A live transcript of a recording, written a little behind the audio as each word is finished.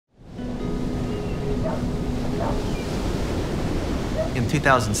in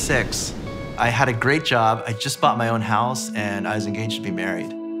 2006, I had a great job. I just bought my own house and I was engaged to be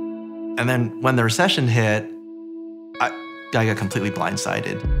married. And then when the recession hit, I got completely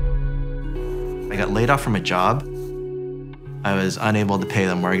blindsided. I got laid off from a job. I was unable to pay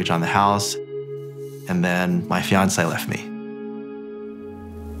the mortgage on the house. And then my fiance left me.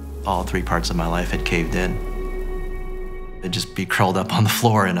 All three parts of my life had caved in. I'd just be curled up on the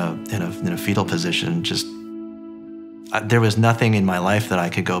floor in a fetal position. There was nothing in my life that I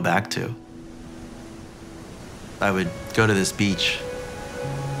could go back to. I would go to this beach.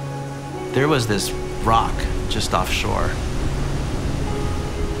 There was this rock just offshore.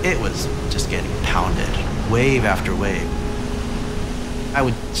 It was just getting pounded, wave after wave. I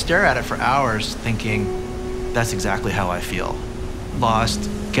would stare at it for hours thinking, that's exactly how I feel. Lost,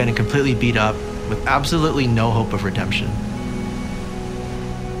 getting completely beat up, with absolutely no hope of redemption.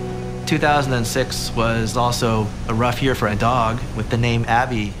 2006 was also a rough year for a dog with the name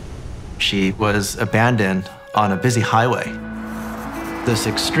Abbie. She was abandoned on a busy highway. This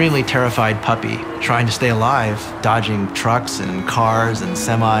extremely terrified puppy trying to stay alive, dodging trucks and cars and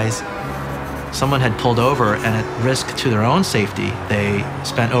semis. Someone had pulled over, and at risk to their own safety, they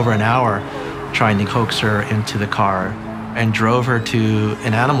spent over an hour trying to coax her into the car and drove her to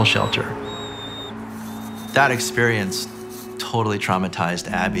an animal shelter. That experience totally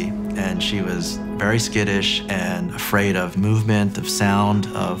traumatized Abbie, and she was very skittish and afraid of movement, of sound,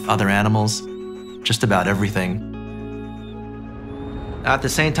 of other animals, just about everything. At the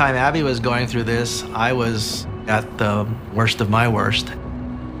same time Abbie was going through this, I was at the worst of my worst.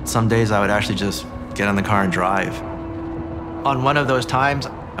 Some days I would actually just get in the car and drive. On one of those times,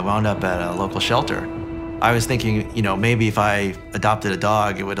 I wound up at a local shelter. I was thinking, maybe if I adopted a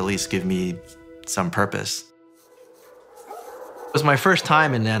dog, it would at least give me some purpose. It was my first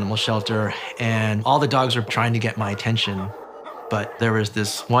time in an animal shelter, and all the dogs were trying to get my attention. But there was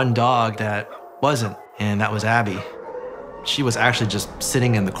this one dog that wasn't, and that was Abbie. She was actually just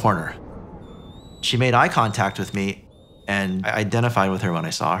sitting in the corner. She made eye contact with me, and I identified with her when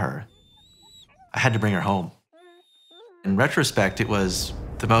I saw her. I had to bring her home. In retrospect, it was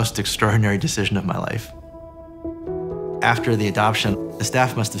the most extraordinary decision of my life. After the adoption, the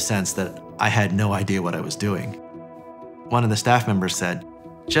staff must have sensed that I had no idea what I was doing. One of the staff members said,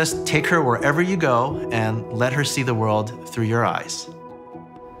 "Just take her wherever you go and let her see the world through your eyes."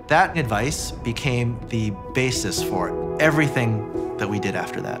 That advice became the basis for everything that we did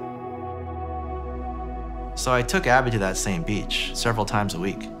after that. So I took Abbie to that same beach several times a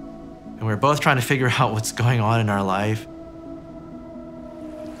week. And we were both trying to figure out what's going on in our life.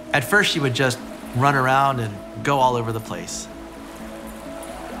 At first, she would just run around and go all over the place.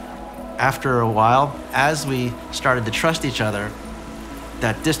 After a while, as we started to trust each other,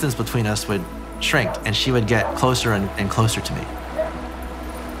 that distance between us would shrink, and she would get closer and closer to me.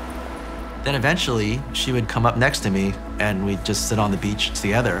 Then eventually, she would come up next to me, and we'd just sit on the beach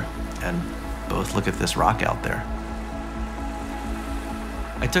together and both look at this rock out there.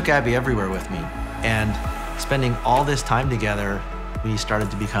 I took Abbie everywhere with me, and spending all this time together, we started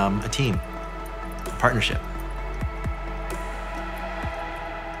to become a team, a partnership.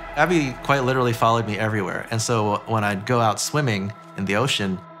 Abbie quite literally followed me everywhere, and so when I'd go out swimming in the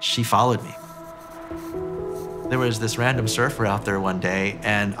ocean, she followed me. There was this random surfer out there one day,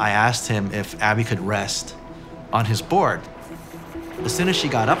 and I asked him if Abbie could rest on his board. As soon as she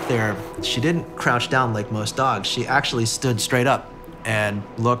got up there, she didn't crouch down like most dogs. She actually stood straight up and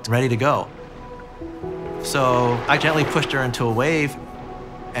looked ready to go. So I gently pushed her into a wave,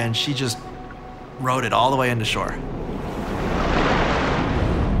 and she just rode it all the way into shore.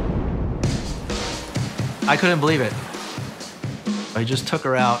 I couldn't believe it. I just took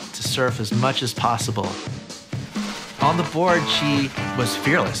her out to surf as much as possible. On the board, she was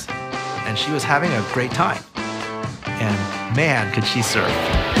fearless, and she was having a great time. And man, could she surf.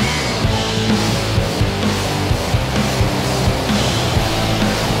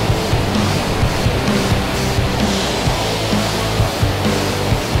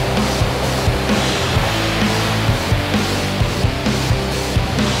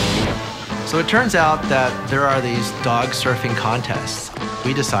 So it turns out that there are these dog surfing contests.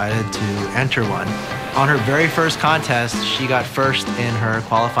 We decided to enter one. On her very first contest, she got first in her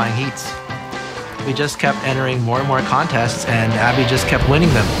qualifying heats. We just kept entering more and more contests, and Abbie just kept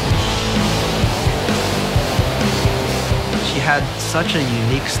winning them. She had such a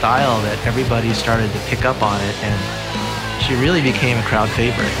unique style that everybody started to pick up on it, and she really became a crowd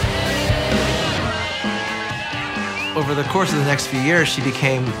favorite. Over the course of the next few years, she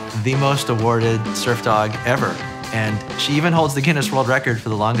became the most awarded surf dog ever, and she even holds the Guinness World Record for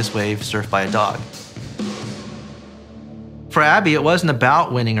the longest wave surfed by a dog. For Abbie, it wasn't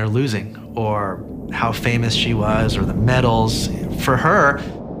about winning or losing, or how famous she was, or the medals. For her,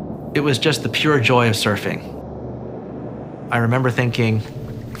 it was just the pure joy of surfing. I remember thinking,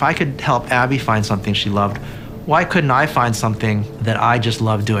 if I could help Abbie find something she loved, why couldn't I find something that I just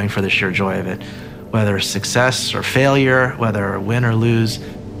loved doing for the sheer joy of it? Whether success or failure, whether win or lose,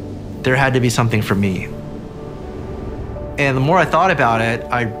 there had to be something for me. And the more I thought about it,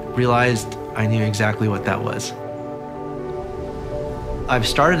 I realized I knew exactly what that was. I've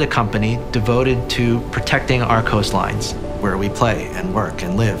started a company devoted to protecting our coastlines, where we play and work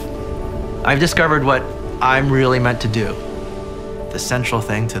and live. I've discovered what I'm really meant to do. The central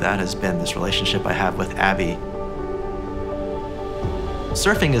thing to that has been this relationship I have with Abbie.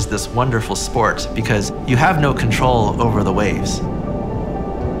 Surfing is this wonderful sport because you have no control over the waves.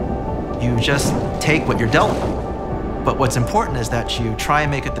 You just take what you're dealt. But what's important is that you try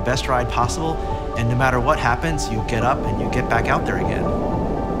and make it the best ride possible, and no matter what happens, you get up and you get back out there again.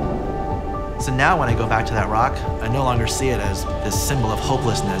 So now when I go back to that rock, I no longer see it as this symbol of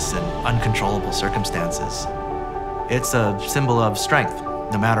hopelessness and uncontrollable circumstances. It's a symbol of strength,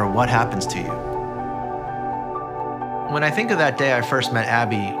 no matter what happens to you. When I think of that day I first met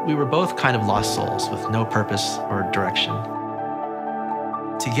Abbie, we were both kind of lost souls with no purpose or direction.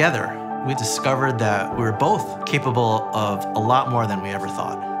 Together, we discovered that we were both capable of a lot more than we ever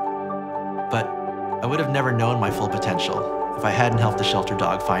thought. But I would have never known my full potential if I hadn't helped the shelter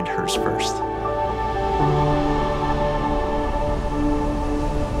dog find hers first.